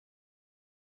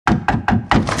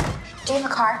Do you have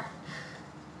a car?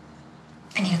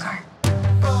 I need a car.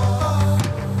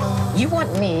 You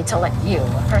want me to let you,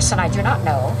 a person I do not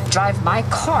know, drive my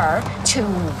car to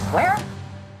where?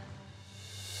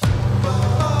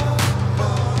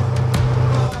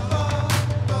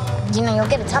 You know, you'll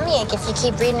get a tummy ache if you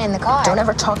keep reading in the car. Don't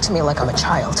ever talk to me like I'm a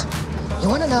child. You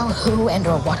want to know who and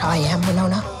or what I am,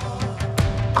 Winona?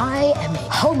 I am a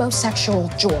homosexual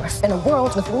dwarf in a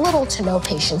world with little to no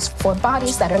patience for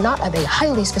bodies that are not of a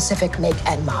highly specific make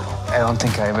and model. I don't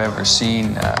think I've ever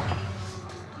seen,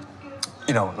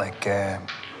 you know, like,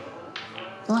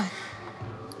 What?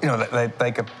 you know,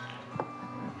 like a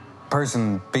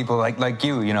person, people like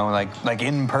you, you know, like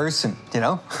in person, you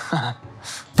know?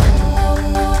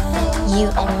 You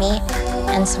and me,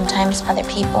 and sometimes other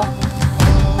people,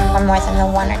 are more than the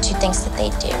one or two things that they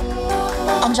do.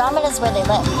 Andromeda's where they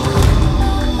live.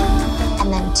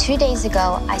 And then 2 days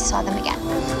ago, I saw them again.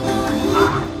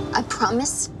 I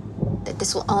promise that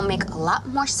this will all make a lot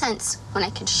more sense when I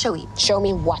can show you. Show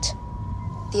me what?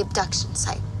 The abduction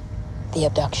site. The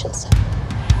abduction site.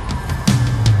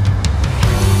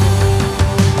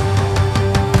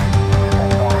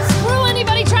 Screw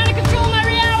anybody trying to control my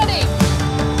reality!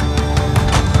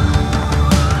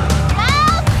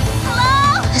 Help!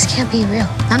 Hello? This can't be real.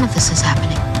 None of this is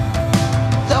happening.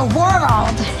 The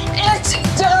world, it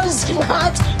does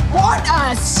not want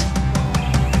us!